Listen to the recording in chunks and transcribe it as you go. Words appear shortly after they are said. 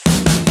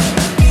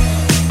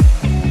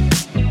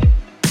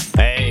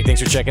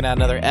Thanks for checking out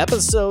another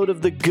episode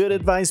of the Good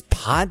Advice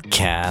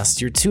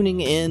Podcast. You're tuning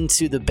in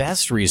to the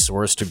best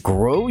resource to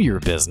grow your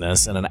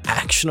business in an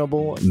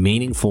actionable,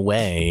 meaningful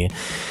way.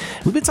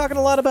 We've been talking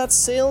a lot about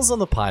sales on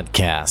the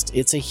podcast.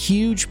 It's a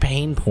huge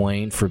pain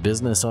point for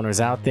business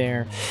owners out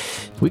there.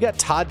 We got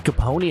Todd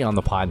Caponi on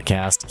the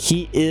podcast.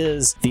 He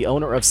is the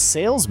owner of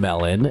Sales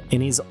Melon,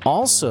 and he's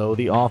also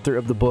the author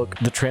of the book,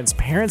 The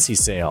Transparency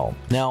Sale.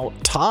 Now,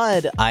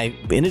 Todd, I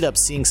ended up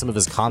seeing some of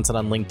his content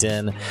on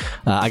LinkedIn.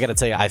 I got to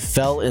tell you, I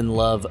fell in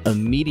love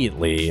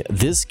immediately.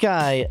 This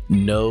guy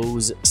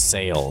knows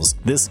sales.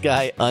 This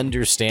guy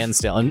understands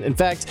sales. In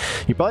fact,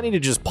 you probably need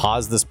to just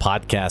pause this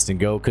podcast and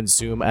go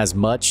consume as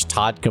much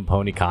Todd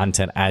Caponi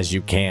content as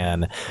you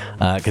can,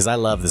 because I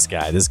love this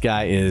guy. This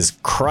guy is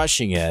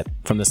crushing it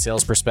from the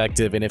sales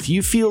perspective. And if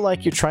you feel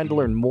like you're trying to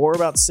learn more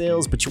about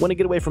sales, but you want to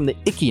get away from the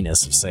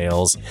ickiness of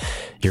sales,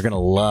 you're going to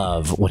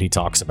love what he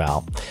talks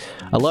about.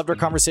 I loved our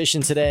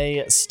conversation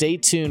today. Stay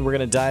tuned. We're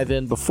going to dive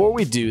in. Before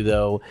we do,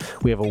 though,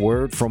 we have a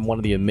word from one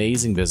of the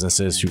amazing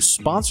businesses who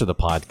sponsor the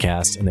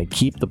podcast, and they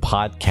keep the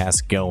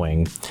podcast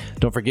going.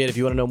 Don't forget, if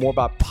you want to know more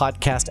about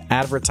podcast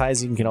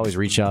advertising, you can always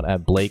reach out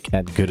at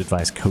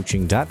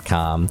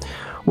blake@goodadvicecoaching.com,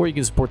 or you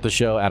can support the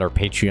show at our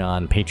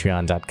Patreon,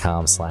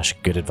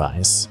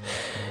 patreon.com/goodadvice.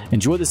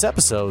 Enjoy this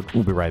episode.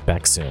 We'll be right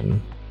back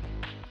soon.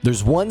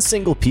 There's one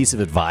single piece of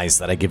advice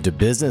that I give to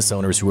business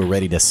owners who are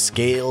ready to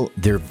scale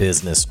their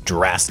business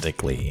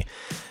drastically.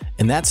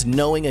 And that's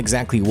knowing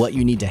exactly what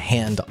you need to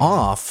hand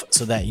off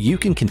so that you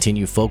can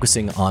continue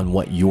focusing on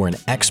what you're an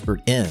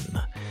expert in.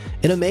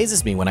 It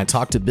amazes me when I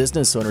talk to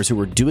business owners who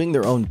are doing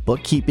their own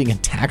bookkeeping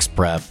and tax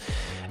prep,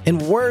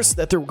 and worse,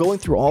 that they're going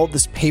through all of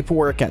this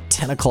paperwork at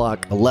 10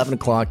 o'clock, 11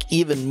 o'clock,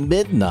 even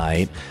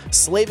midnight,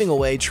 slaving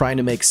away trying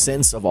to make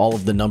sense of all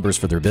of the numbers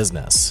for their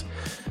business.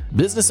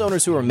 Business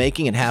owners who are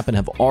making it happen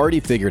have already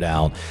figured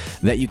out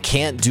that you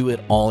can't do it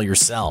all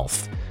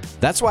yourself.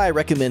 That's why I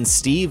recommend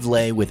Steve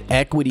Lay with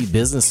Equity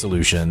Business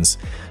Solutions.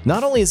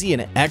 Not only is he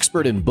an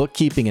expert in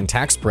bookkeeping and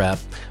tax prep,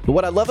 but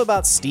what I love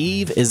about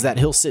Steve is that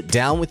he'll sit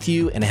down with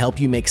you and help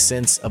you make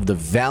sense of the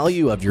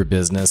value of your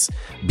business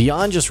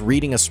beyond just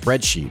reading a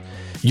spreadsheet.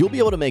 You'll be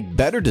able to make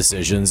better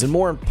decisions, and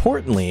more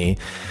importantly,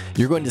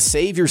 you're going to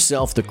save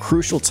yourself the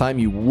crucial time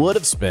you would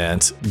have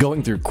spent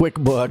going through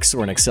QuickBooks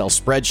or an Excel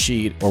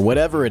spreadsheet or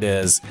whatever it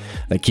is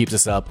that keeps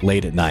us up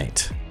late at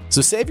night.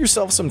 So save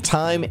yourself some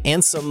time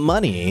and some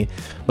money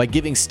by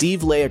giving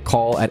Steve Lay a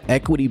call at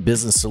Equity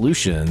Business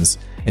Solutions,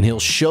 and he'll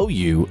show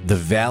you the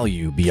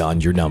value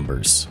beyond your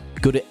numbers.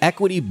 Go to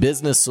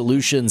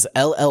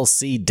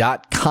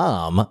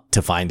equitybusinesssolutionsllc.com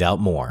to find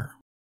out more.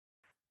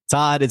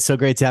 Todd, it's so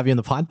great to have you on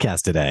the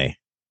podcast today.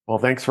 Well,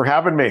 thanks for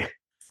having me.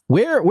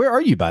 Where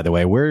are you, by the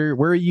way? Where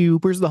are you?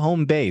 Where's the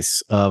home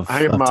base of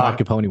Todd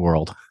Caponi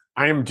World?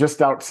 I am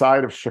just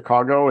outside of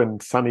Chicago in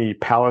sunny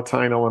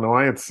Palatine,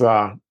 Illinois. It's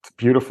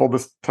beautiful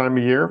this time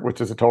of year,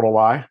 which is a total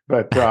lie.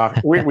 But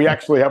we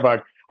actually have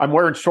I'm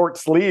wearing short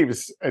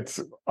sleeves.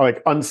 It's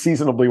like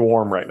unseasonably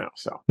warm right now.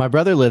 So my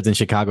brother lived in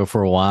Chicago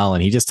for a while,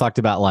 and he just talked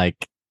about,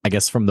 like, I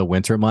guess from the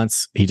winter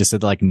months, he just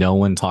said, like, no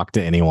one talked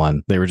to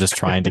anyone. They were just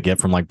trying to get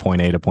from like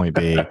point A to point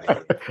B.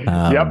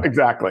 Yep,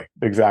 exactly.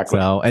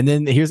 So, and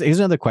then here's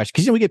another question,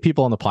 because we get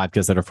people on the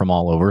podcast that are from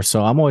all over,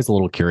 so I'm always a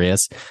little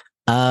curious.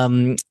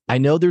 I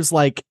know there's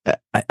like,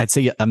 I'd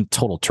say I'm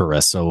total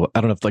tourist, so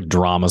I don't know if like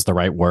drama is the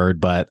right word,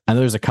 but I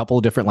know there's a couple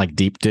of different like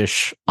deep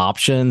dish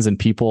options, and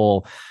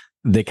people,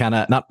 they kind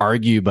of not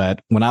argue,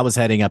 but when I was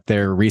heading up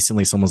there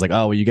recently, someone was like,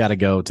 "Oh, well, you got to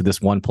go to this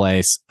one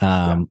place,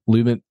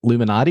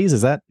 Luminati's."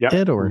 Is that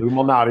it? Or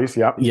Luminati's?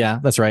 Yep. Yeah,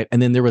 that's right.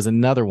 And then there was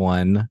another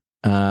one.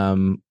 I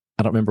don't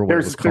remember what it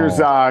was called.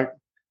 There's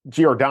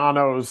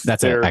Giordano's.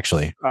 That's it,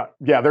 actually.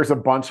 There's a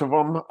bunch of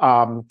them.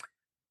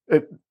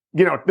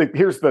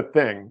 Here's the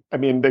thing. I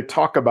mean, they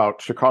talk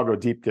about Chicago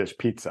deep dish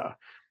pizza.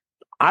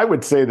 I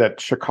would say that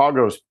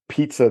Chicago's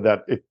pizza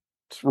that it's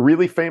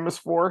really famous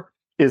for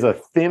is a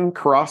thin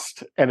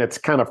crust, and it's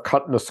kind of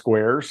cut into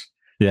squares.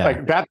 Yeah.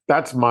 Like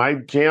that's my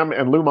jam.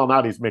 And Lou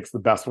Malnati's makes the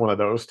best one of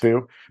those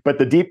too. But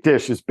the deep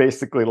dish is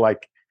basically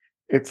like,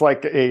 it's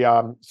like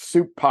a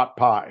soup pot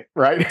pie,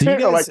 right?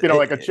 Guys,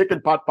 like a chicken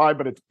pot pie,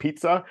 but it's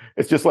pizza.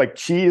 It's just like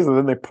cheese, and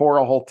then they pour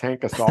a whole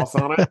tank of sauce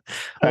on it.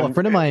 Well, a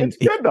friend of mine, it's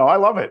good though. I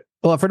love it.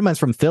 Well, a friend of mine's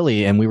from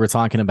Philly, and we were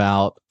talking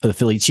about the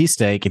Philly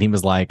cheesesteak, and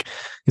he's like,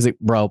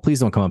 "Bro, please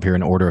don't come up here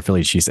and order a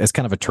Philly cheese. It's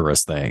kind of a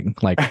tourist thing.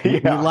 Like, we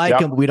like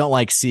them, we don't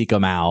like seek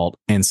them out."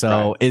 And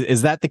so,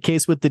 is that the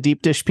case with the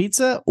deep dish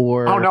pizza?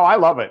 Or oh no, I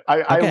love it.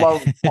 I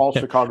love all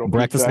Chicago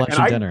breakfast, pizza. lunch,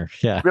 and dinner.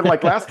 Yeah,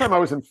 like last time I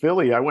was in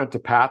Philly, I went to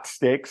Pat's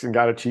Steaks and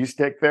got a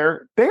cheesesteak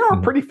there. They are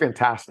pretty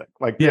fantastic.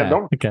 Like, we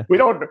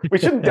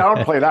shouldn't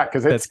downplay that,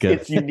 because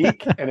it's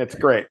unique and it's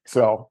great.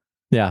 So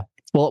yeah.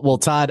 Well,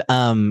 Todd,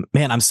 man,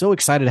 I'm so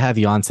excited to have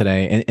you on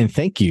today, and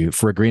thank you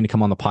for agreeing to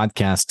come on the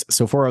podcast.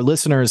 So for our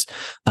listeners,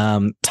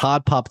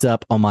 Todd popped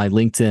up on my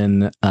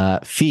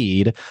LinkedIn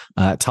feed.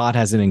 Todd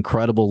has an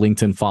incredible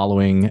LinkedIn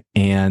following,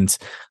 and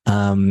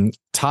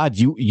Todd,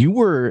 you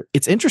were,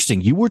 it's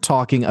interesting. You were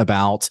talking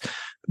about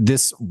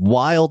this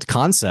wild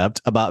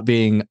concept about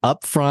being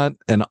upfront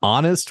and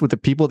honest with the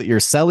people that you're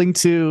selling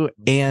to.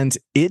 And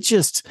it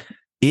just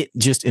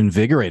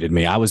invigorated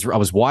me. I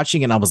was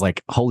watching and I was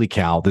like, holy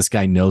cow, this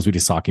guy knows what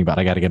he's talking about.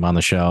 I got to get him on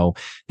the show.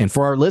 And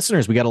for our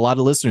listeners, we got a lot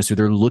of listeners who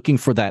they're looking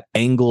for that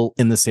angle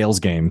in the sales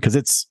game because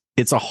it's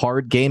a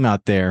hard game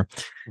out there.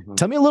 Mm-hmm.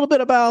 Tell me a little bit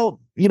about,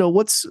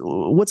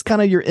 what's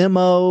kind of your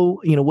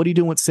MO, what are you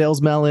doing with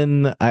Sales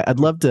Melon?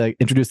 I'd love to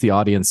introduce the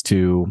audience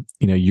to,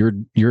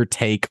 your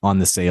take on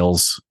the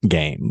sales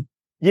game.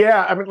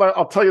 Yeah. I mean,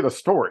 I'll tell you the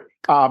story.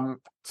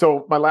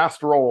 So my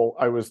last role,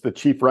 I was the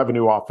chief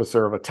revenue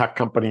officer of a tech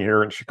company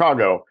here in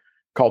Chicago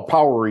called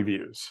Power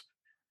Reviews.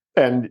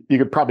 And you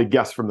could probably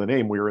guess from the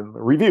name, we were in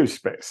the review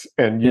space.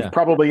 And you've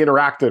probably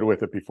interacted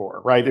with it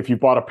before, right? If you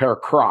bought a pair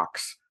of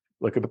Crocs,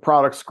 look at the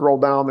product, scroll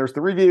down, there's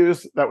the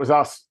reviews. That was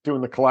us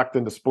doing the collect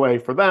and display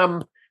for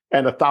them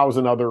and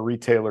 1,000 other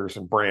retailers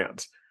and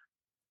brands.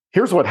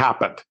 Here's what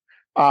happened.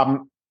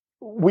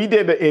 We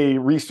did a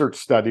research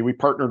study. We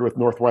partnered with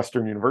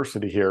Northwestern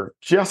University here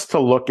just to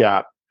look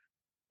at,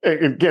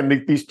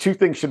 again, these two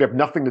things should have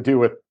nothing to do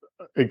with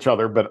each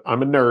other, but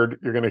I'm a nerd.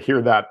 You're going to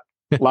hear that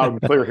loud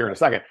and clear here in a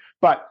second.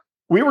 But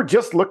we were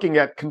just looking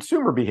at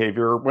consumer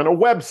behavior when a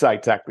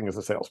website's acting as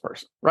a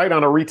salesperson, right?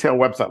 On a retail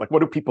website, like what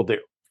do people do?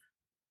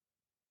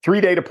 3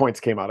 data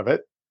points came out of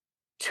it,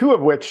 2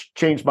 of which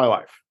changed my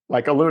life.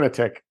 Like a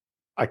lunatic,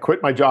 I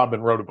quit my job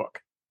and wrote a book.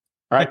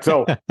 All right.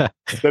 So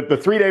the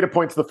 3 data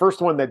points, the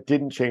first one that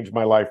didn't change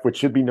my life, which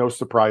should be no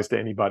surprise to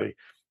anybody,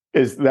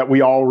 is that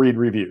we all read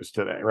reviews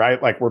today,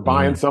 right? Like we're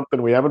buying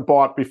something we haven't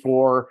bought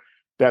before.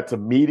 That's a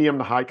medium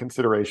to high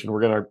consideration.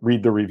 We're going to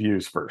read the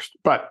reviews first.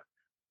 But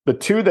the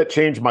 2 that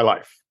changed my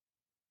life,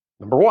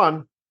 number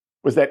 1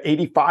 was that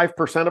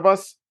 85% of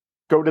us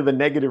go to the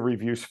negative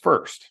reviews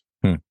first.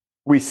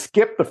 We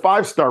skip the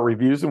 5-star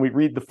reviews and we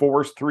read the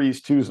 4s,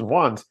 3s, 2s, and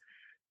 1s.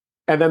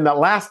 And then that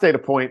last data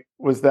point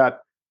was that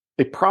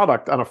a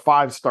product on a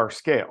 5-star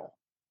scale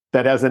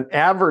that has an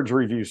average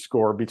review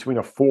score between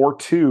a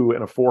 4.2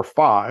 and a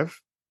 4.5,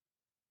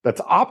 that's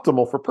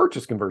optimal for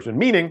purchase conversion,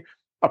 meaning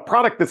a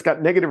product that's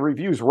got negative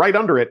reviews right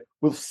under it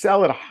will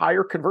sell at a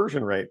higher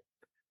conversion rate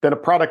than a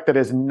product that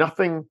has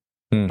nothing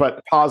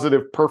but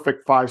positive,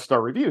 perfect 5-star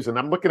reviews. And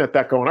I'm looking at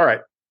that going, all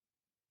right,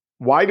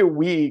 why do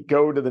we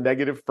go to the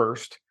negative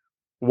first?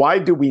 Why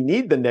do we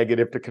need the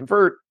negative to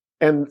convert?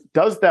 And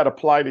does that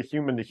apply to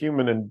human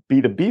and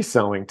B2B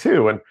selling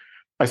too? And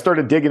I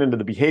started digging into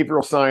the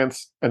behavioral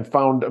science and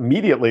found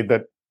immediately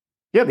that,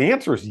 the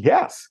answer is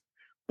yes.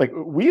 Like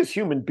we as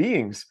human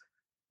beings,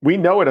 we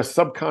know at a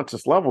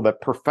subconscious level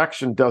that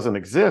perfection doesn't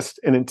exist.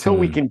 And until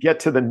we can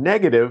get to the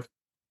negative,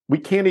 we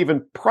can't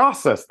even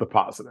process the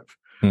positive.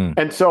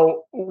 And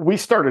so we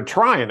started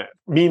trying it,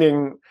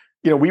 meaning,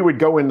 we would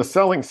go into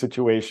selling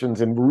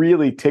situations and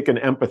really take an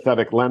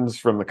empathetic lens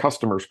from the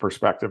customer's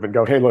perspective and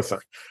go, hey, listen,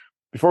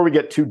 before we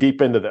get too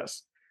deep into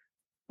this,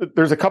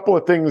 there's a couple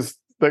of things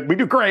that we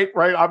do great,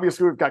 right?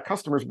 Obviously, we've got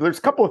customers, but there's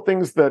a couple of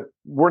things that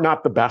we're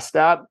not the best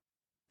at.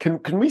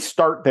 Can we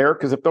start there?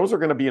 Because if those are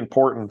going to be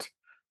important,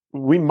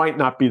 we might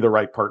not be the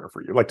right partner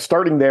for you. Like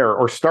starting there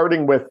or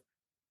starting with,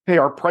 hey,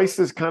 our price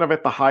is kind of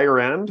at the higher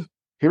end.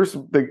 Here's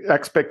the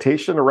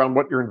expectation around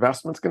what your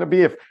investment's going to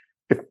be. If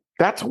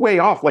that's way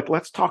off, like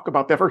let's talk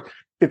about that first.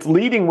 It's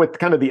leading with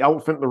kind of the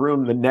elephant in the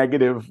room, the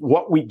negative,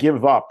 what we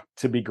give up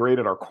to be great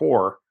at our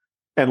core.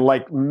 And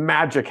like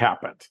magic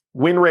happened.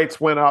 Win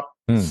rates went up,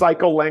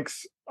 cycle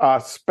lengths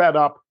sped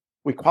up.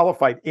 We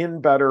qualified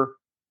in better.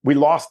 We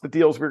lost the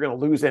deals we were going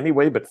to lose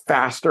anyway, but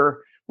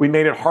faster. We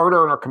made it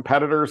harder on our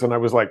competitors. And I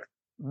was like,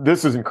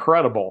 this is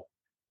incredible.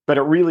 But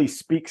it really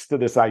speaks to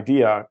this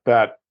idea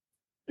that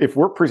if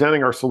we're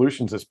presenting our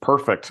solutions as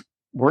perfect,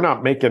 we're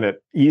not making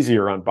it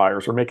easier on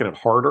buyers. We're making it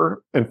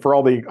harder. And for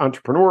all the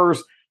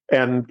entrepreneurs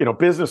and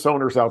business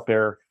owners out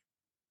there,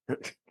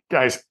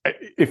 guys,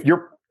 if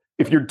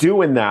you're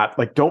doing that,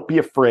 like don't be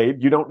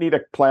afraid. You don't need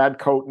a plaid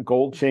coat and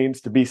gold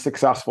chains to be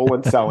successful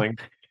in selling.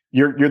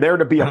 You're there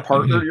to be a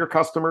partner to your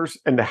customers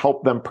and to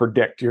help them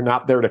predict. You're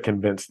not there to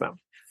convince them.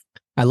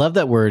 I love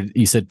that word.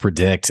 You said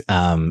predict.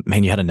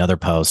 Man, you had another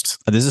post.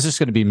 This is just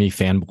going to be me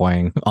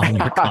fanboying on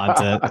your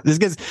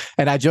content.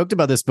 And I joked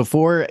about this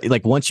before.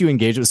 Like once you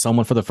engage with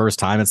someone for the first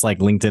time, it's like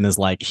LinkedIn is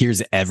like,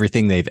 here's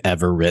everything they've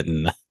ever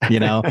written.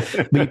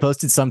 But you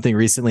posted something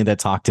recently that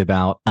talked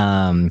about,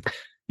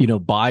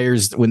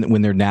 buyers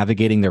when they're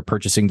navigating their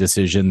purchasing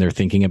decision, they're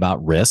thinking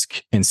about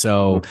risk. And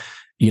so,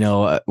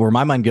 where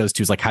my mind goes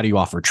to is like, how do you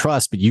offer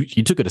trust? But you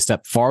took it a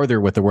step farther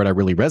with the word I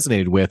really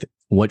resonated with,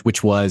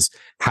 which was,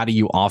 how do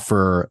you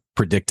offer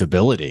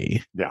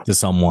predictability to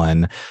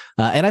someone?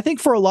 And I think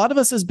for a lot of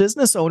us as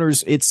business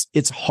owners,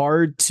 it's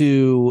hard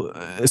to,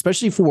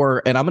 especially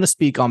and I'm going to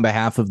speak on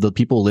behalf of the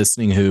people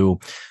listening who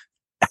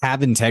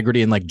have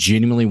integrity and like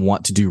genuinely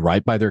want to do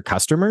right by their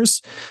customers.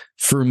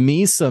 For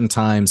me,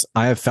 sometimes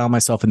I have found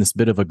myself in this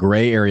bit of a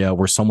gray area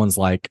where someone's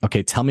like,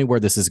 okay, tell me where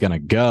this is going to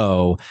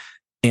go.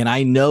 And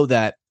I know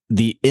that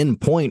the end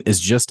point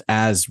is just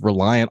as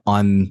reliant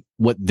on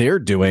what they're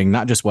doing,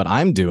 not just what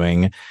I'm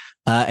doing.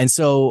 And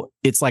so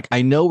it's like,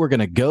 I know we're going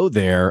to go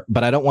there,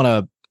 but I don't want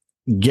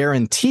to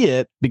guarantee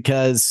it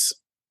because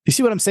you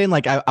see what I'm saying?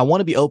 Like, I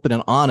want to be open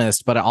and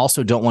honest, but I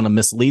also don't want to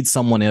mislead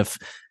someone if,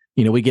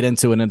 we get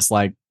into it and it's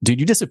like, dude,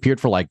 you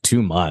disappeared for like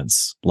 2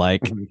 months.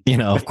 Like,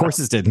 of course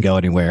this didn't go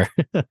anywhere.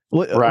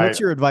 What's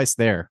your advice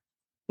there?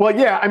 Well,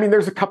 yeah, I mean,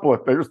 there's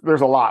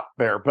a lot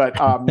there, but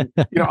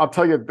I'll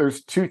tell you,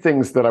 there's two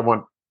things that I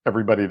want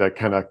everybody to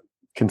kind of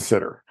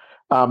consider.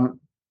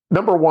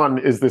 Number one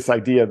is this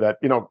idea that,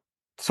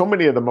 so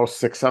many of the most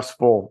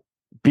successful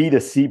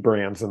B2C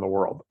brands in the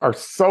world are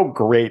so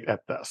great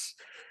at this.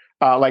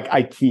 Like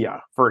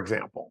IKEA, for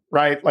example,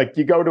 right? Like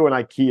you go to an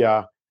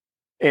IKEA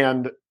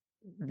and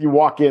you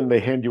walk in, they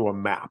hand you a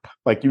map.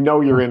 Like,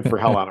 you're in for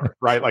hell on earth,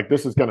 right? Like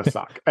this is going to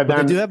suck. And but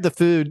then they do have the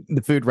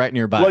food right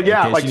nearby. Well,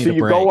 yeah, like, so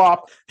you go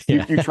up,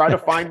 Yeah. you try to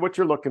find what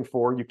you're looking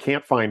for. You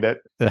can't find it.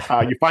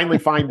 You finally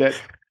find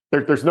it.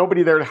 There's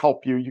nobody there to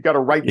help you. You got to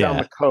write down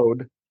the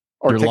code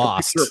or take a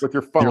picture with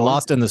your phone. You're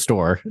lost in the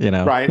store,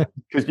 Right?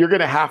 Because you're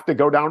going to have to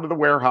go down to the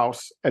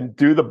warehouse and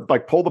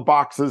pull the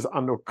boxes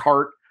onto a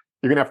cart.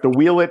 You're going to have to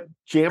wheel it,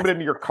 jam it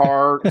into your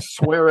car,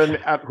 swearing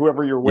at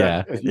whoever you're with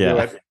as you do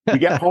it. You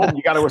get home,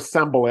 you got to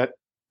assemble it.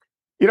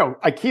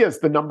 IKEA is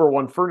the number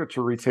one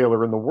furniture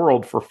retailer in the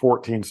world for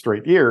 14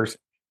 straight years.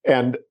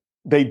 And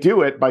they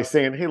do it by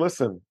saying, hey,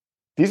 listen,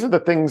 these are the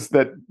things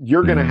that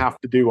you're going to have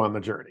to do on the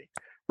journey,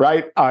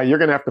 right? You're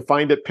going to have to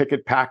find it, pick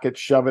it, pack it,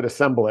 shove it,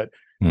 assemble it.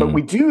 But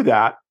we do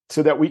that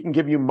so that we can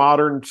give you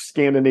modern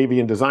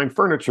Scandinavian design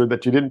furniture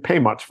that you didn't pay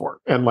much for.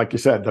 And like you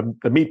said,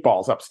 the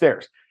meatballs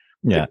upstairs.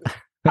 Yeah.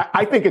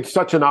 I think it's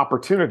such an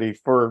opportunity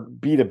for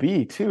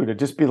B2B too, to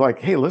just be like,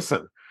 hey,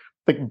 listen,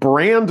 like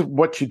brand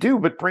what you do,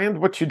 but brand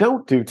what you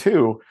don't do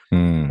too.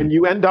 And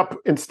you end up,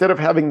 instead of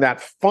having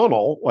that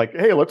funnel, like,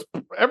 hey,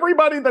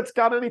 everybody that's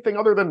got anything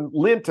other than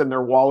lint in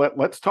their wallet,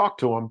 let's talk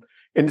to them.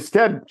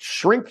 Instead,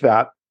 shrink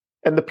that.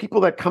 And the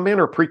people that come in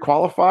are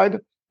pre-qualified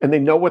and they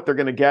know what they're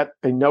going to get.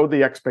 They know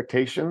the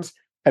expectations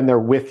and they're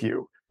with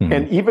you.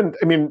 And even,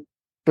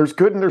 there's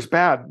good and there's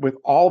bad with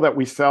all that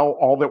we sell,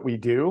 all that we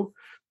do.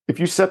 If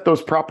you set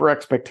those proper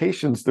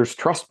expectations, there's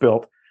trust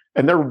built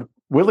and they're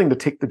willing to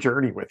take the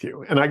journey with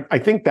you. And I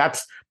think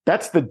that's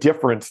the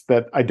difference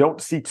that I don't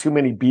see too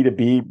many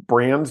B2B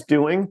brands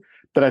doing,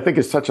 that I think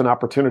is such an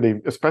opportunity,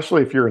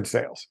 especially if you're in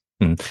sales.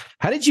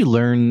 How did you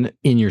learn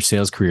in your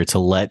sales career to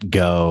let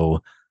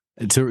go,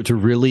 to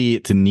really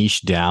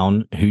niche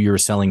down who you're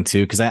selling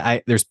to?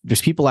 Because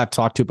there's people I've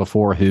talked to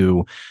before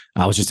who,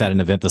 I was just at an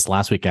event this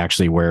last week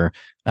actually, where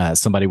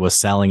somebody was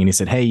selling and he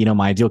said, hey,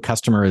 my ideal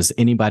customer is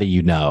anybody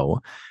you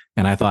know.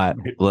 And I thought,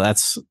 well,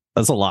 that's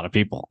a lot of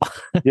people.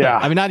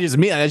 Yeah. Not just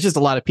me, it's just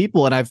a lot of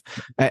people. And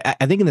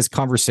I think in this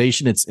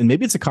conversation,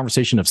 maybe it's a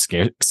conversation of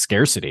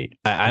scarcity.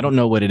 I don't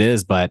know what it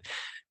is, but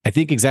I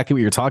think exactly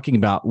what you're talking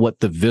about, what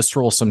the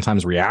visceral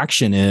sometimes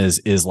reaction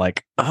is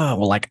like, oh,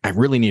 well, like I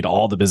really need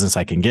all the business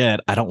I can get.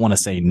 I don't want to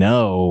say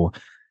no.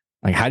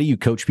 Like, how do you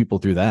coach people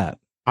through that?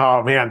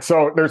 Oh man.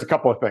 So there's a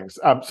couple of things.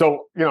 I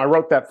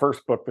wrote that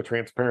first book, The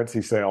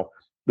Transparency Sale.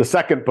 The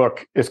second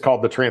book is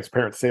called The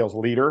Transparent Sales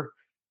Leader.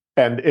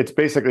 And it's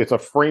a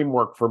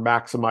framework for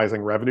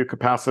maximizing revenue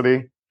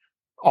capacity,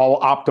 all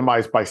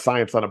optimized by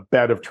science on a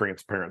bed of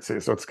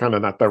transparency. So it's kind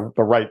of not the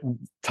right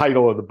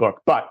title of the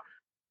book. But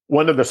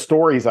one of the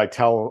stories I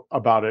tell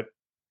about it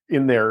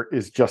in there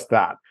is just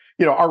that.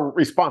 Our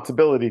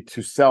responsibility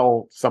to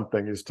sell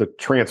something is to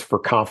transfer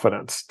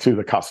confidence to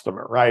the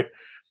customer, right?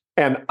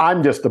 And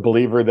I'm just a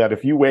believer that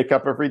if you wake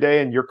up every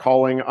day and you're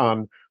calling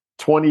on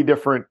 20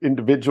 different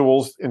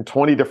individuals in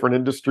 20 different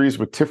industries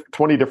with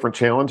 20 different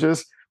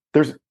challenges,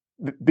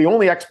 the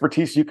only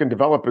expertise you can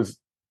develop is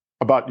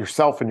about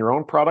yourself and your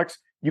own products.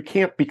 You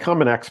can't become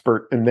an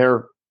expert in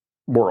their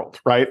world,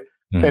 right?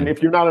 And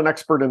if you're not an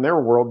expert in their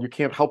world, you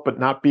can't help but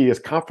not be as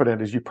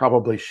confident as you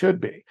probably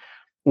should be.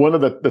 One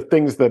of the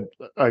things that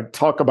I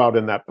talk about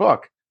in that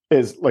book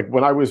is like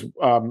when I was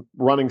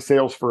running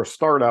sales for a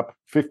startup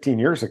 15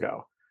 years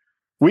ago,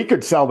 we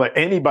could sell to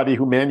anybody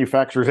who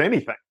manufactures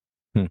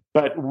anything.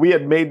 But we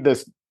had made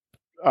this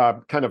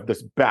kind of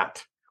this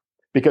bet,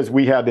 because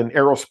we had in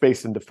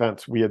aerospace and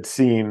defense, we had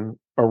seen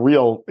a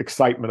real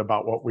excitement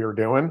about what we were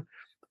doing,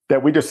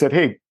 that we just said,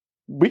 hey,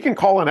 we can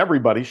call on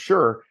everybody,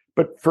 sure,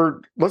 but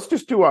let's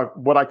just do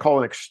what I call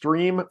an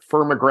extreme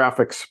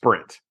firmographic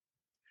sprint.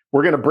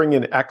 We're going to bring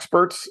in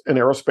experts in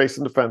aerospace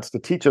and defense to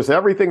teach us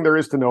everything there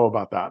is to know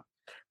about that.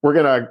 We're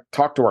going to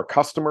talk to our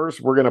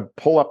customers. We're going to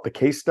pull up the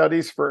case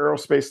studies for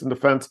aerospace and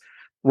defense.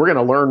 We're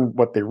going to learn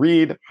what they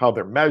read, how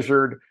they're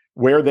measured,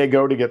 where they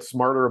go to get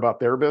smarter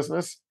about their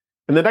business.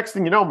 And the next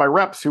thing you know, my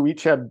reps, who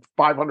each had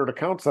 500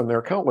 accounts on their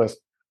account list,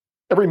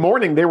 every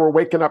morning they were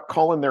waking up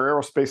calling their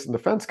aerospace and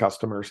defense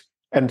customers.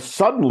 And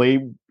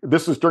suddenly,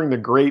 this was during the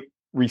Great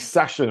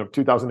Recession of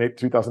 2008,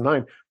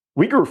 2009,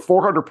 we grew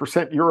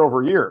 400% year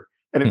over year.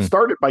 And it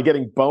started by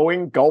getting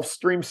Boeing,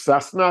 Gulfstream,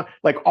 Cessna.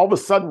 Like all of a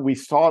sudden we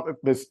saw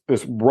this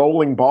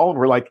rolling ball and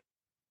we're like,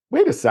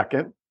 wait a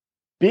second,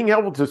 being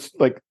able to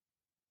like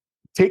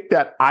take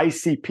that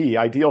ICP,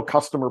 ideal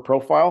customer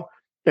profile,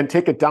 and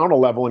take it down a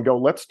level and go,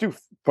 let's do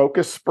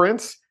focus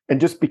sprints and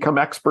just become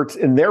experts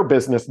in their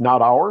business,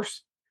 not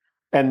ours.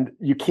 And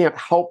you can't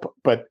help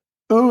but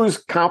ooze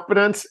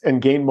confidence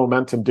and gain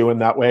momentum doing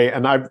that way.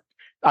 And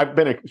I've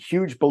been a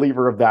huge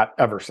believer of that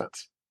ever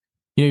since.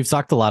 You've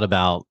talked a lot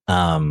about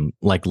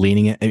like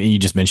leaning. I mean, you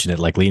just mentioned it,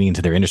 like leaning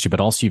into their industry, but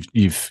also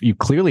you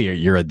clearly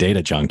you're a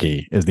data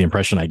junkie, is the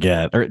impression I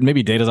get. Or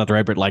maybe data's not the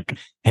right, but like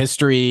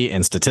history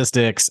and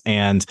statistics.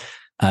 And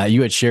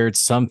you had shared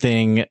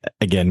something,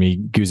 again, me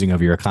goozing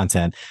over your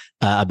content,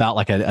 about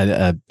like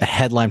a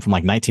headline from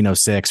like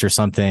 1906 or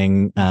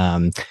something,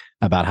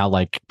 about how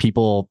like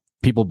people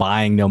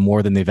buying know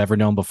more than they've ever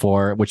known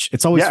before. Which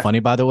it's always funny,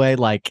 by the way,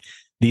 like.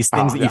 These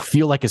things that you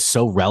feel like is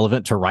so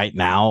relevant to right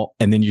now.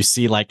 And then you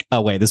see like,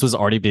 oh, wait, this was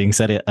already being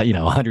said,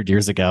 100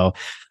 years ago.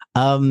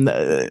 Tell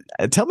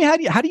me,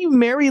 how do you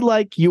marry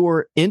like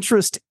your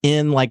interest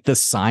in like the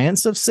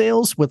science of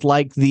sales with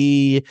like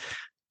the,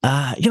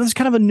 there's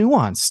kind of a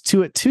nuance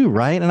to it too,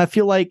 right? And I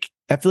feel like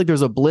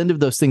there's a blend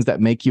of those things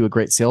that make you a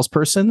great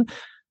salesperson.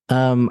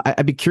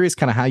 I'd be curious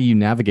kind of how you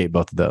navigate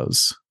both of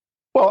those.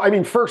 Well, I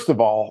mean, first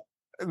of all,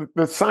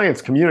 the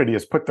science community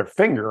has put their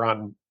finger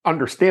on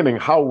understanding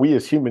how we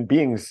as human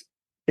beings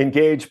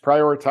engage,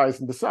 prioritize,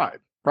 and decide,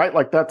 right?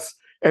 Like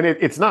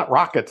it's not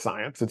rocket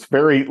science. It's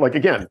very, like,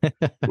 again,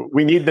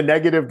 we need the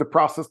negative to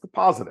process the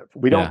positive.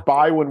 We don't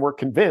buy when we're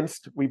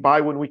convinced. We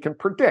buy when we can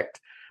predict,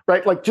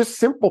 right? Like just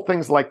simple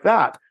things like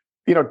that,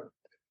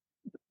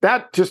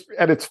 that just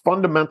at its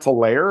fundamental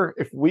layer,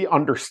 if we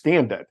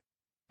understand it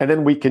and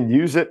then we can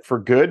use it for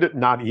good,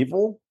 not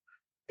evil,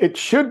 it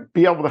should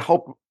be able to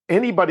help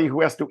anybody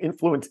who has to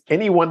influence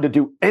anyone to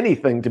do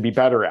anything to be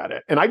better at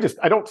it. And I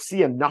don't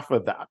see enough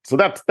of that. So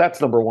that's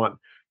number one.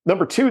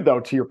 Number two, though,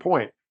 to your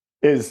point,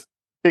 is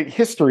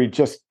history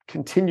just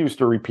continues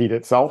to repeat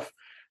itself.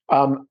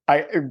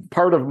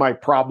 Part of my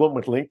problem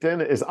with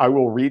LinkedIn is I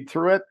will read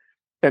through it,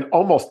 and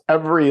almost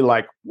every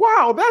like,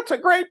 wow, that's a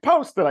great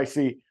post that I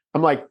see,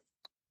 I'm like,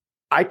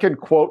 I can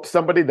quote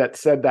somebody that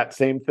said that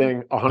same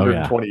thing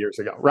 120 years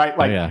ago, right?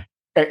 Like,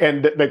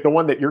 and like the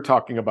one that you're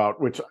talking about,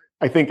 which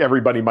I think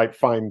everybody might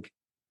find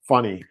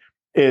funny,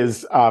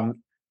 is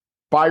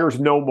buyers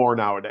know more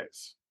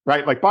nowadays,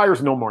 right? Like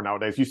buyers know more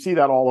nowadays. You see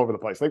that all over the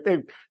place. Like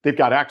they've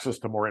got access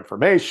to more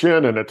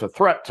information, and it's a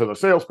threat to the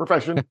sales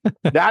profession.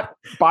 That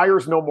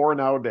buyers know more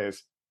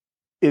nowadays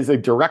is a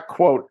direct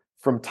quote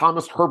from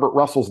Thomas Herbert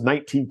Russell's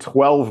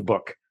 1912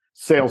 book,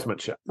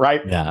 Salesmanship,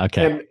 right? Yeah.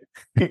 Okay. And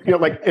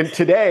and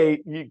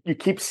today you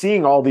keep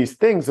seeing all these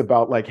things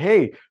about like,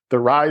 hey, the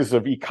rise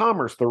of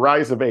e-commerce, the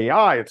rise of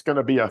AI, it's going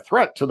to be a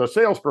threat to the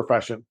sales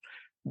profession.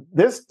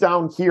 This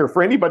down here,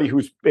 for anybody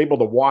who's able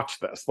to watch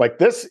this, like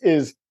this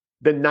is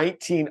the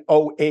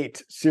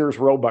 1908 Sears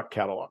Roebuck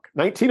catalog.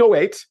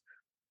 1908,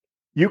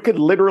 you could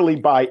literally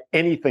buy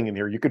anything in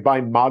here. You could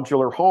buy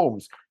modular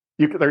homes.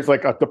 There's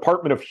like a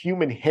Department of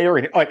Human Hair,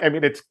 and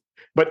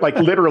but like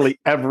literally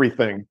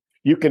everything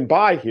you can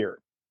buy here.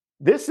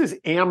 This is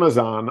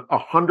Amazon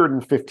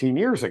 115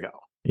 years ago,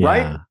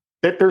 right?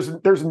 That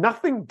there's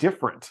nothing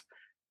different.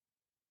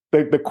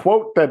 The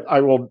quote that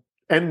I will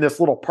end this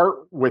little part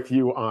with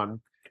you on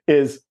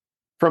is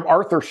from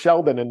Arthur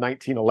Sheldon in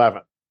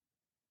 1911.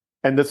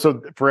 And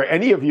so for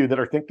any of you that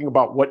are thinking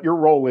about what your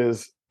role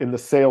is in the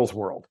sales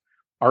world,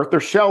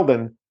 Arthur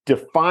Sheldon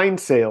defined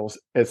sales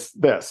as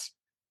this: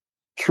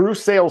 true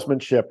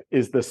salesmanship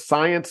is the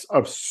science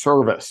of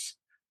service.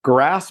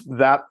 Grasp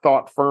that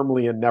thought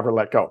firmly and never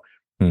let go.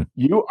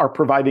 You are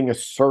providing a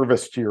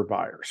service to your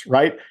buyers,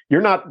 right? You're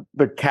not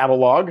the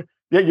catalog.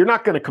 You're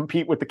not going to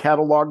compete with the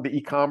catalog, the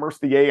e-commerce,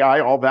 the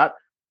AI, all that.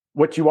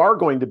 What you are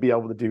going to be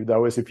able to do,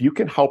 though, is if you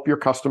can help your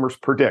customers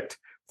predict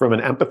from an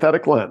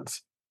empathetic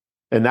lens,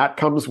 and that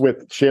comes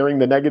with sharing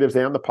the negatives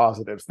and the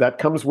positives, that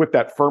comes with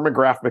that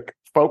firmographic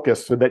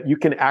focus so that you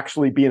can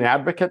actually be an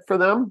advocate for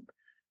them.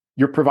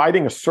 You're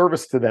providing a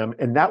service to them,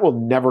 and that will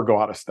never go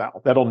out of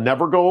style. That'll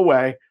never go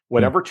away.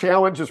 Whatever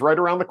challenge is right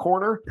around the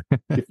corner,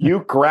 if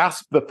you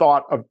grasp the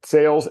thought of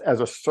sales as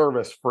a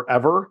service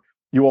forever,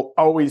 you will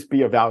always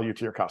be of value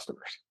to your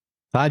customers.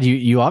 Todd,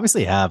 you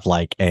obviously have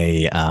like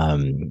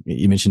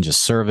you mentioned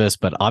just service,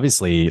 but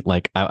obviously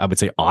like I would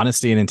say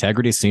honesty and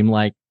integrity seem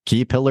like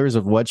key pillars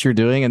of what you're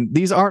doing. And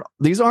these aren't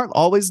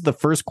always the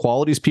first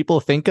qualities people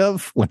think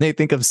of when they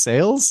think of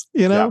sales,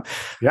 Yeah.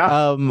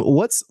 are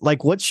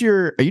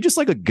you just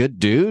like a good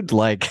dude?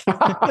 Like,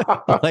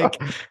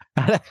 like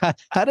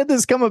how did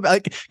this come about?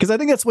 Like, cause I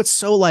think that's what's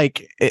so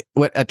like,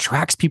 what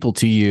attracts people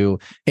to you.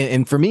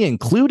 And for me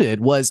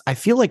included was, I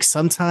feel like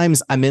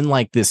sometimes I'm in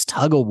like this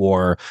tug of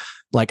war.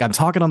 Like I'm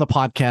talking on the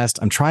podcast,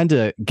 I'm trying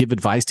to give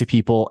advice to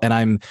people,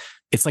 and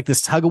it's like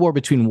this tug of war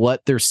between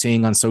what they're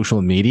seeing on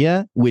social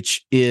media,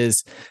 which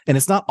is, and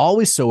it's not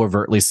always so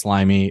overtly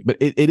slimy, but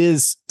it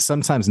is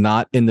sometimes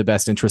not in the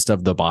best interest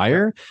of the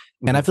buyer.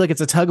 And I feel like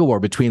it's a tug of war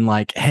between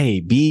like,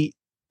 hey,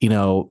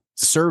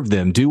 serve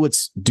them, do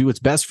what's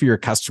best for your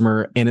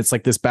customer. And it's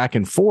like this back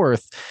and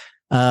forth.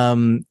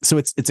 So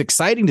it's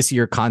exciting to see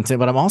your content,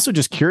 but I'm also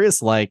just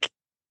curious, like,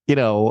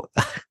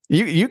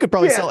 you could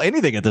probably sell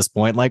anything at this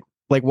point. Like,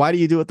 why do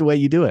you do it the way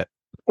you do it?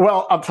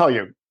 Well, I'll tell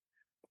you,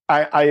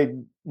 I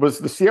was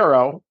the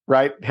CRO,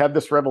 right? Had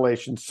this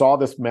revelation, saw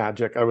this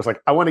magic. I was like,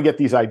 I want to get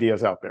these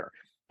ideas out there.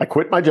 I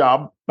quit my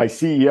job. My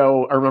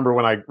CEO, I remember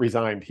when I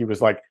resigned, he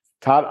was like,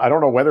 Todd, I don't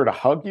know whether to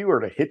hug you or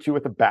to hit you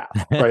with a bat,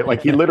 right?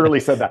 Like he literally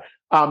said that.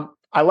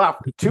 I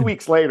left 2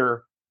 weeks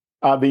later.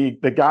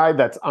 The guy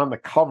that's on the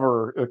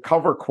cover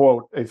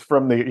quote is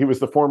he was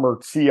the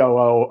former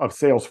COO of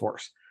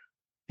Salesforce.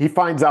 He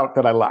finds out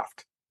that I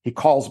left. He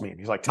calls me and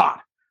he's like, Todd,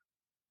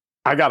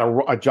 I got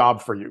a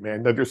job for you,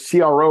 man. There's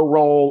CRO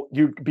role.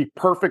 You'd be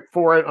perfect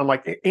for it. I'm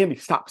like, Andy,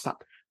 stop.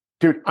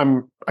 Dude,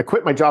 I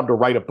quit my job to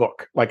write a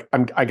book. Like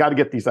I got to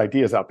get these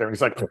ideas out there. And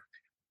he's like,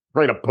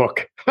 write a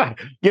book.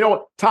 You know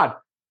what, Todd,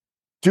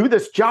 do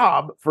this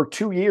job for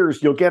 2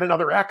 years. You'll get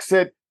another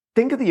exit.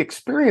 Think of the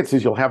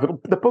experiences you'll have.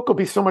 The book will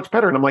be so much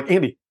better. And I'm like,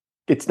 Andy,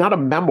 it's not a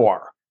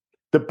memoir.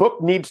 The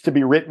book needs to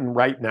be written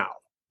right now.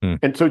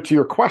 And so to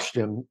your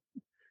question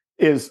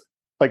is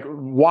like,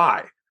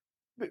 why?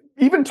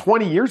 Even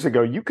 20 years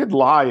ago, you could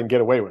lie and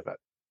get away with it.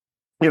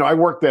 You know, I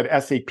worked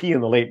at SAP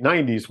in the late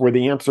 90s where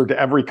the answer to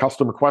every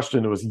customer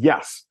question was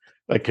yes.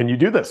 Like, can you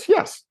do this?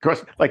 Yes.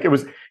 Like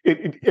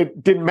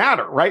it didn't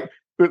matter, right?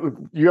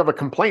 You have a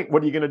complaint.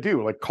 What are you going to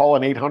do? Like call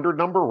an 800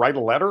 number, write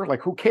a letter?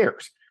 Like who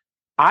cares?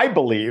 I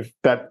believe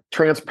that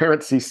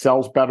transparency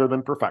sells better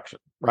than perfection,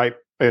 right?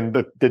 And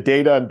the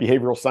data and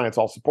behavioral science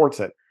all supports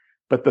it.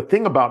 But the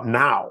thing about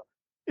now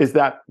is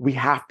that we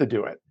have to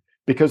do it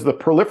because the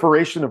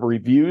proliferation of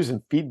reviews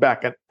and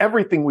feedback and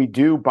everything we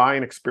do, buy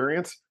and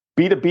experience,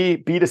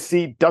 B2B,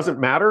 B2C, doesn't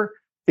matter.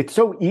 It's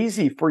so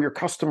easy for your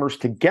customers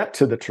to get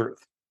to the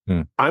truth.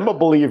 I'm a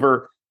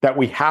believer that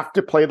we have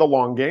to play the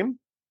long game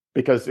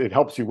because it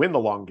helps you win the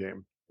long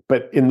game.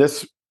 But in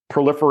this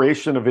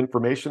proliferation of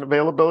information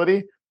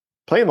availability,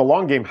 playing the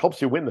long game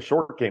helps you win the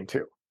short game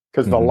too.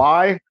 Because the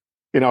lie,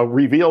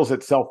 reveals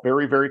itself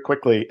very, very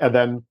quickly. And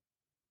then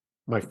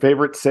my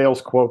favorite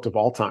sales quote of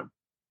all time.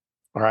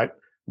 All right.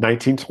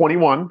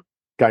 1921,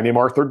 guy named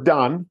Arthur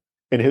Dunn,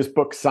 in his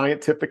book,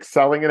 Scientific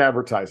Selling and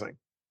Advertising.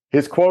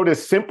 His quote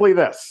is simply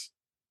this.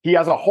 He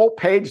has a whole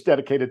page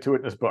dedicated to it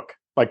in his book.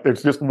 Like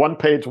there's just one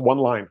page, one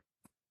line.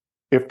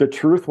 If the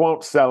truth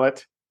won't sell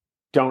it,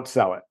 don't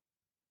sell it.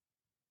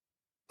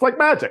 It's like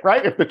magic,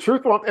 right? If the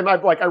truth won't, and I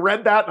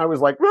read that and I was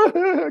like,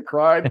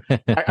 cried.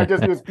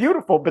 It was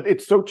beautiful, but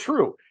it's so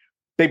true.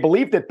 They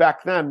believed it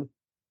back then.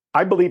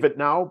 I believe it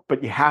now,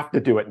 but you have to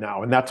do it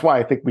now. And that's why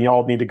I think we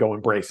all need to go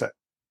embrace it.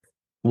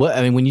 Well,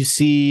 I mean, when you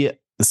see,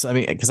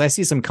 because I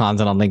see some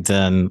content on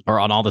LinkedIn or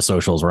on all the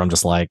socials where I'm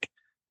just like,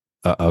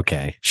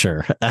 okay,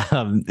 sure.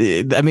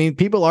 I mean,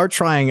 people are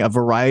trying a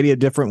variety of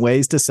different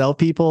ways to sell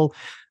people.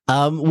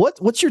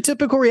 What's your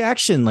typical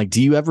reaction? Like,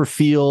 do you ever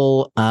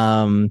feel,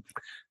 not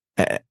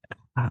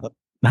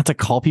to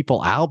call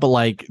people out, but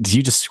like, do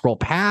you just scroll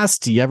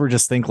past? Do you ever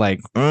just think like,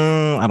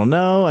 I don't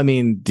know. I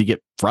mean, do you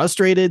get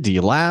frustrated? Do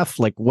you laugh?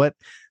 Like what?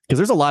 Because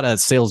there's a lot of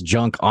sales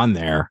junk on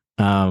there.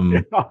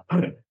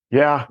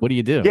 Yeah. What do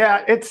you do?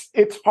 Yeah,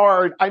 it's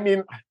hard. I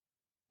mean,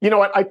 you know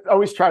what? I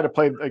always try to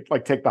play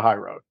like take the high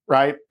road,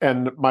 right?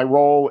 And my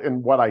role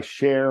in what I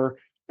share,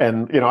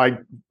 and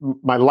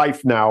my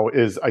life now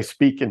is I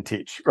speak and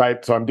teach,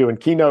 right? So I'm doing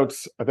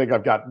keynotes. I think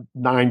I've got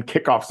 9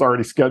 kickoffs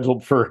already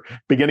scheduled for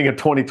beginning of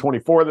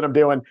 2024 that I'm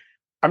doing.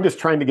 I'm just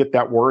trying to get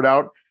that word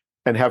out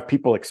and have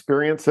people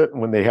experience it. And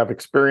when they have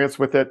experience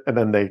with it and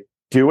then they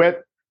do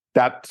it,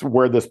 that's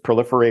where this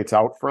proliferates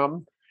out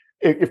from.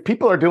 If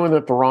people are doing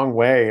it the wrong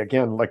way,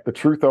 again, like the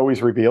truth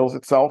always reveals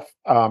itself.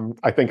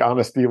 I think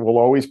honesty will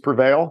always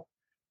prevail.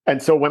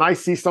 And so when I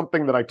see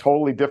something that I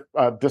totally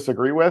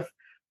disagree with,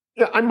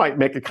 I might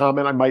make a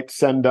comment. I might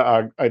send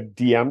a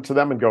DM to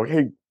them and go,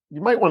 hey, you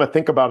might want to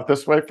think about it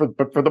this way.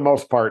 But for the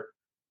most part,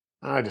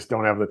 I just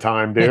don't have the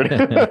time, dude.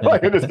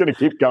 Like, I'm just going to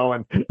keep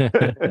going.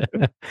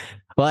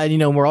 Well,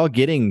 and we're all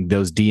getting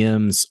those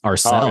DMs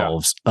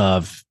ourselves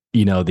of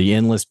the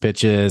endless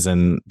pitches,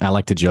 and I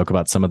like to joke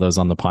about some of those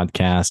on the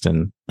podcast.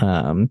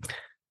 And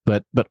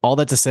but all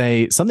that to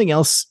say, something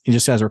else,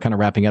 just as we're kind of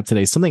wrapping up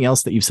today, something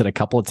else that you've said a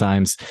couple of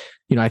times,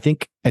 I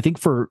think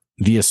for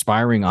the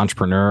aspiring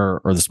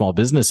entrepreneur or the small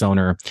business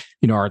owner,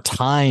 our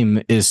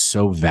time is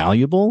so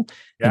valuable.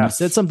 Yes. And you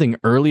said something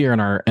earlier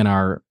in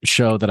our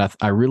show that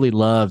I really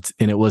loved,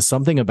 and it was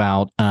something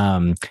about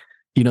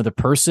the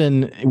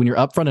person, when you're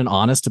upfront and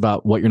honest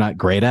about what you're not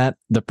great at,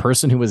 the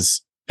person who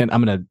was, and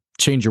I'm going to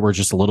change your words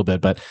just a little bit,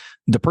 but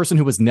the person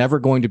who was never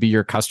going to be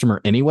your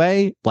customer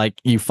anyway, like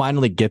you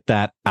finally get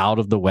that out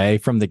of the way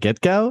from the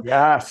get-go.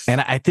 Yes.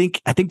 And I think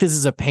this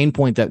is a pain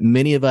point that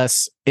many of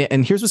us,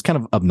 and here's what's kind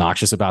of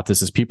obnoxious about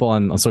this, is people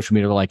on social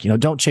media are like,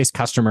 don't chase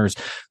customers.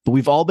 But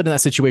we've all been in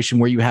that situation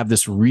where you have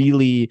this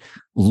really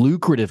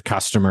lucrative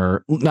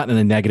customer, not in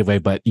a negative way,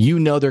 but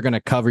they're going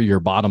to cover your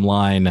bottom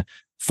line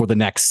for the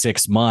next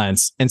 6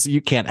 months. And so you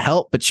can't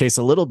help but chase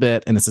a little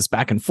bit. And it's this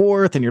back and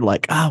forth. And you're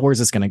like, where's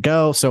this going to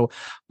go? So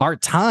our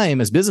time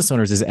as business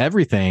owners is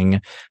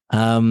everything.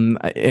 And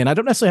I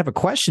don't necessarily have a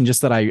question,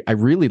 just that I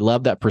really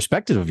love that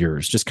perspective of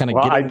yours. Just kind of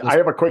I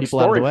have a quick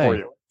story for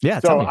you. Yeah.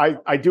 So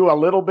I do a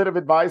little bit of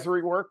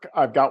advisory work.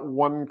 I've got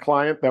one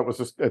client that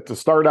was it's a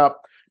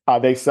startup.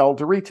 They sell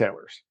to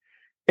retailers.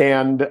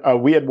 And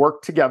we had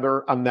worked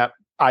together on that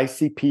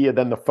ICP and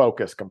then the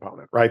focus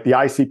component, right? The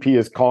ICP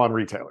is call on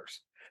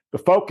retailers. The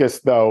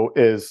focus, though,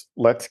 is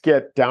let's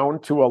get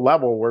down to a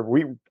level where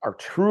we are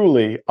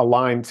truly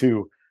aligned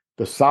to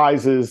the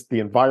sizes, the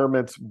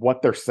environments,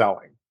 what they're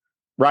selling,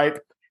 right?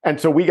 And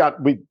so we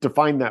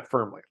defined that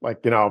firmly,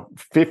 like,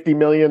 50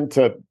 million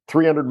to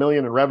 300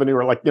 million in revenue,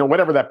 or like,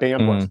 whatever that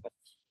band was.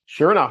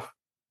 Sure enough,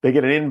 they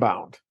get an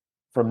inbound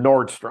from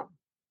Nordstrom,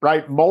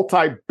 right?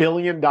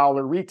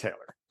 Multi-billion-dollar retailer.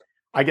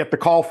 I get the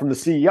call from the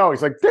CEO.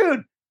 He's like,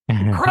 dude,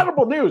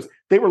 incredible news.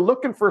 They were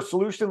looking for a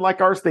solution like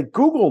ours. They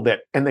Googled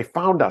it and they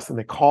found us and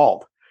they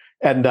called.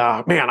 And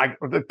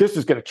this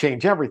is going to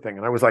change everything.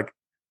 And I was like,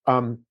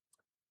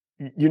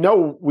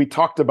 we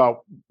talked about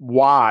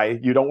why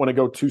you don't want to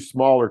go too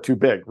small or too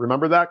big.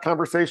 Remember that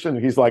conversation?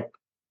 And he's like,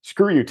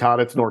 screw you, Todd,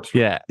 it's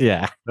Nordstrom.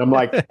 Yeah. And I'm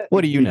like,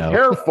 what do you know?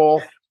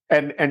 Careful.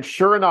 And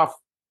sure enough,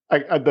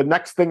 the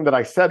next thing that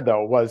I said,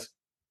 though, was,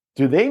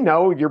 do they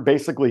know you're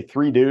basically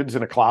three dudes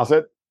in a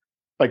closet?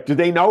 Like, do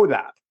they know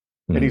that?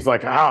 And he's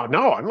like, oh,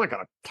 no, I'm not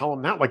going to tell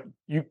them that. Like,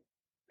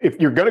 if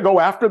you're going to go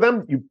after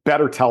them, you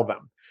better tell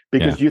them,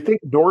 because you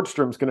think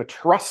Nordstrom's going to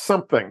trust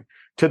something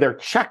to their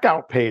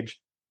checkout page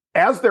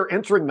as they're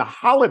entering the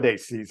holiday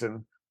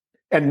season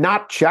and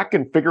not check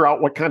and figure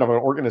out what kind of an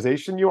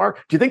organization you are?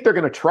 Do you think they're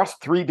going to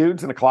trust three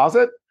dudes in a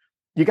closet?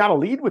 You got to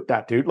lead with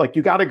that, dude. Like,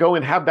 you got to go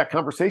and have that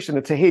conversation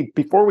and say, hey,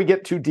 before we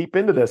get too deep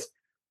into this,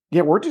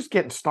 we're just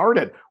getting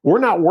started. We're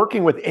not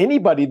working with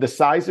anybody the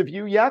size of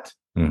you yet.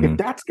 If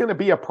that's going to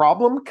be a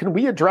problem, can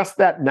we address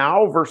that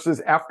now versus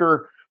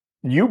after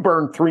you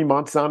burn 3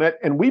 months on it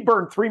and we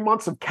burn 3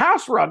 months of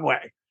cash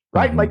runway,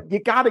 right? Like, you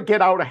got to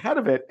get out ahead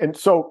of it. And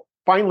so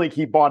finally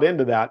he bought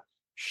into that,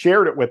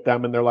 shared it with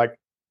them, and they're like,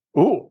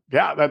 ooh,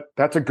 yeah,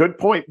 that's a good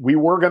point. We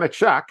were going to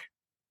check.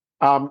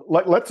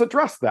 Let's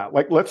address that.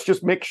 Like, let's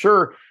just make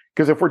sure,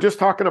 because if we're just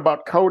talking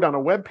about code on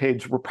a web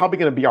page, we're probably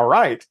going to be all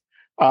right.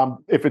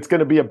 If it's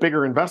going to be a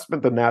bigger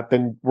investment than that,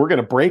 then we're going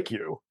to break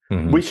you.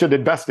 We should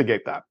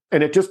investigate that.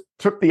 And it just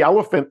took the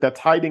elephant that's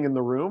hiding in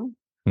the room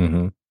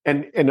and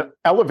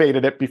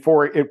elevated it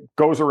before it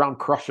goes around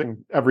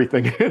crushing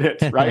everything in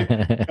it, right?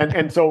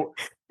 and so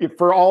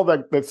for all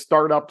the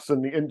startups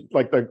and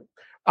the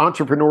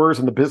entrepreneurs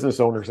and the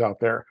business owners out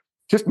there,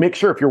 just make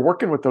sure if you're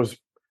working with those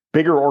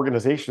bigger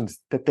organizations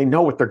that they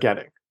know what they're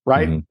getting,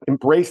 right?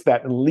 Embrace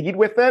that and lead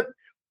with it,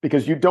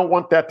 because you don't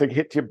want that to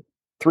hit you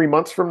 3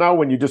 months from now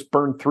when you just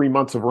burned 3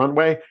 months of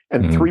runway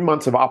and 3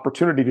 months of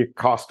opportunity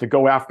cost to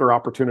go after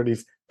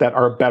opportunities that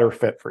are a better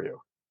fit for you.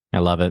 I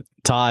love it.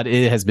 Todd,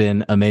 it has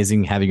been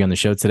amazing having you on the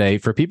show today.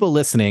 For people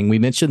listening, we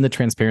mentioned the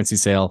transparency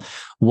sale.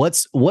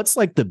 What's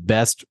like the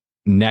best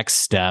next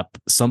step?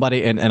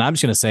 Somebody, and I'm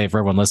just going to say for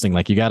everyone listening,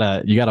 like, you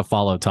gotta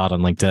follow Todd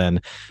on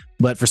LinkedIn.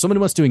 But for someone who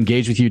wants to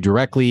engage with you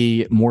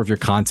directly, more of your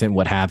content,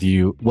 what have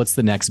you, what's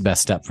the next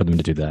best step for them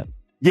to do that?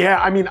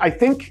 Yeah, I mean, I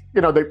think,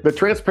 the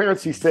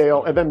transparency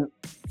sale, and then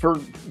for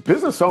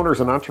business owners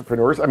and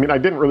entrepreneurs, I mean, I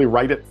didn't really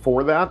write it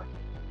for that.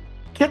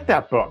 Get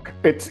that book.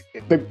 It's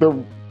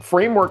the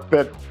framework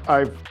that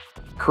I've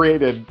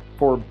created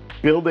for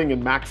building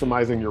and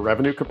maximizing your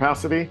revenue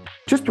capacity.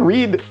 Just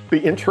read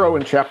the intro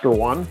in chapter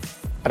 1,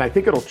 and I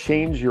think it'll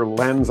change your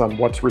lens on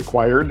what's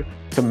required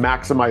to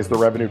maximize the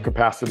revenue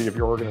capacity of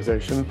your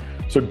organization.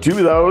 So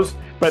do those,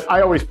 but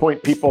I always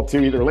point people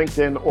to either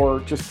LinkedIn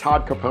or just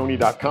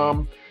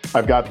toddcaponi.com.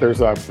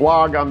 There's a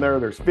blog on there,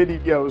 there's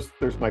videos,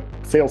 there's my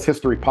sales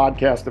history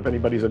podcast if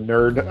anybody's a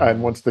nerd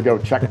and wants to go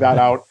check that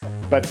out.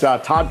 But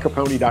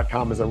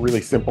toddcaponi.com is a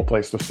really simple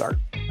place to start.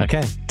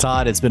 Okay.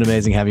 Todd, it's been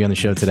amazing having you on the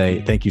show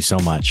today. Thank you so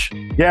much.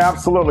 Yeah,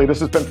 absolutely. This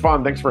has been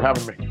fun. Thanks for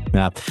having me.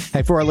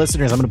 Hey, for our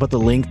listeners, I'm going to put the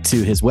link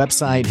to his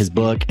website, his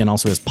book, and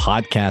also his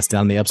podcast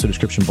down in the episode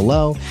description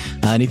below.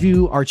 And if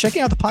you are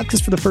checking out the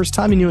podcast for the first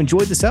time and you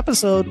enjoyed this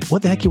episode,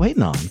 what the heck are you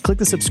waiting on? Click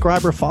the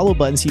subscribe or follow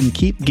button so you can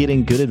keep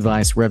getting good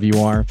advice wherever you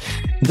are.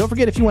 And don't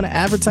forget, if you want to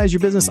advertise your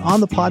business on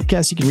the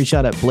podcast, you can reach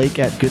out at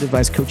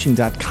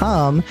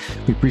blake@goodadvicecoaching.com.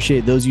 We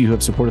appreciate those of you who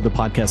have supported the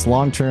podcast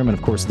long-term, and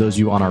of course, those of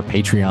you on our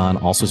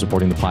Patreon also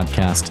supporting the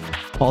podcast.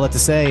 All that to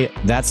say,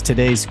 that's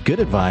today's good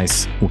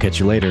advice. We'll catch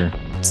you later.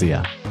 See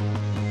ya.